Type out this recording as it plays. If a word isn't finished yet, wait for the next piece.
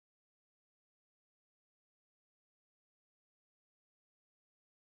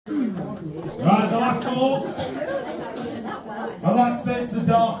Right, the last horse. I'd like to say it's the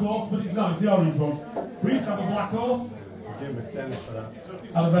dark horse, but it's not, it's the orange one. We used to have a black horse.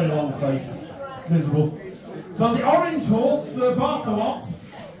 Had a very long face. Miserable. So the orange horse, the Barcolot,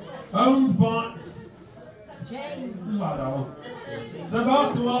 owned by... James. Like that one. Sir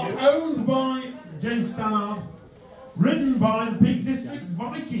Barcolot, owned by James Stannard, ridden by the Peak District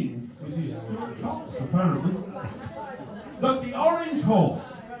Viking, which is Stuart Cox, apparently. So the orange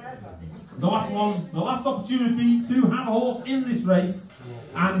horse, the last one, the last opportunity to have a horse in this race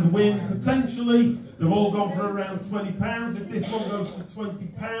and win potentially. They've all gone for around £20. If this one goes for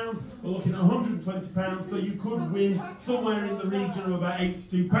 £20, we're looking at £120, so you could win somewhere in the region of about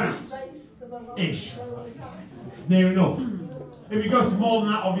 £82-ish. It's near enough. If it goes for more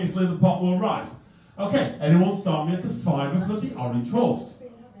than that, obviously the pot will rise. Okay, anyone start me at a £5 for the orange horse?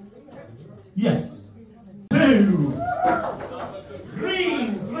 Yes. 2.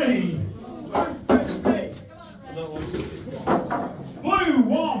 Green 3. Blue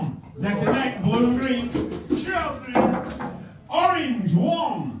 1. Neck and neck, blue and green. Orange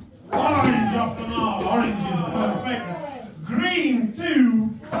 1. Orange off the mark. Orange is a perfect. Green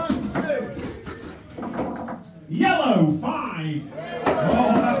 2. Yellow 5.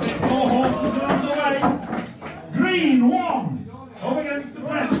 Oh, that's it. 4 horses are on the way. Green 1. Up against the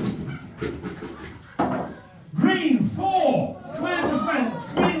fence. Green 4. Cleared the fence.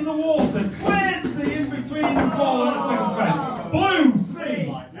 Cleaned the water. Cleared the in-between and fall on the second fence. Blue 3.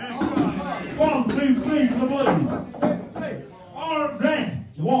 1, 2, 3 for the blue. Or red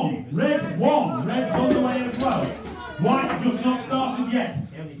 1. Red 1. Red's on the way as well. White just not started yet.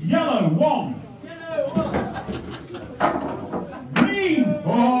 Yellow 1. Green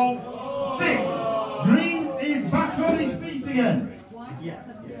 4. 6. Green is back on his feet again.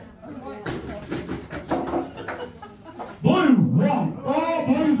 Blue 1. Oh,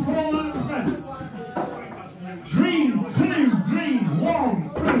 blue's fallen at the fence. Green 2. Green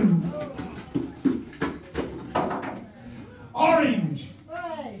 1, 2. Orange.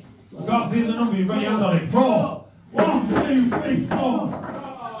 I can't see the number, you've got your hand on it. 4. 1, 2, 3, 4.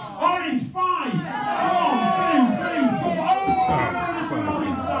 Orange 5. 1, 2, 3, 4. Oh, on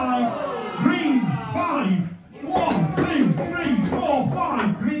his side. Green 5. 1, 2, 3, 4,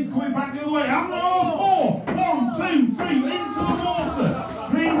 5. Green's coming back the other way. And 4. 1, 2, 3. Into the water.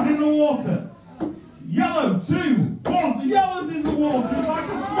 Green's in the water. Yellow 2. 1. The yellow's in the water. It's like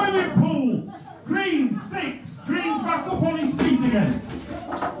a swimming pool. Green 6. Green's back up on his feet again.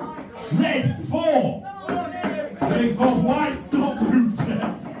 Red 4. Red 4. White's not moved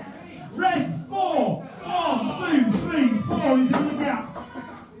yet. Red 4. 1, 2, 3, 4. He's in the gap.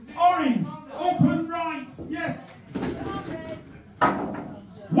 Orange. Up and right. Yes.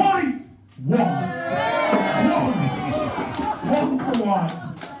 White. 1. 1 for white.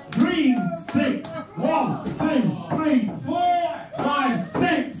 Green 6. 1, 2, 3, 4, 5,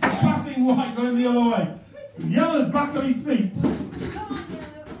 6. Passing white going the other way. Yellow's back on his feet.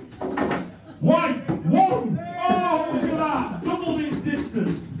 White 1. Oh, look at that. Doubled its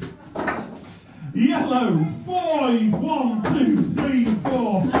distance. Yellow 5. 1, 2, 3,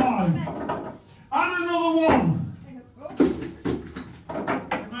 4, 5. And another 1.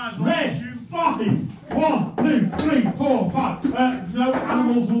 Red 5. 1, 2, 3, 4, 5. No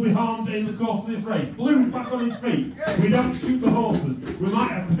animals will be harmed in the course of this race. Blue is back on his feet. We don't shoot the horses. We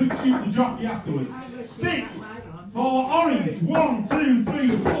might have to shoot the jockey afterwards. 6 for orange. 1, 2,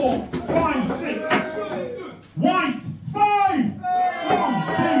 3, 4, 5, 6. White 5.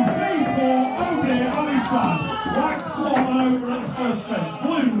 1, 2, 3, 4. Oh dear, on his side. White's fallen over at the first fence.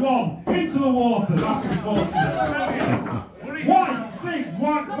 Blue 1 into the water. That's unfortunate. White 6.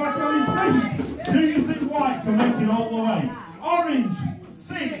 White's back on his feet. Do you think White can make it all the way? Orange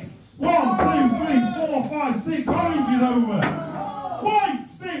 6. 1, 2, 3, 4, 5, 6. Orange is over.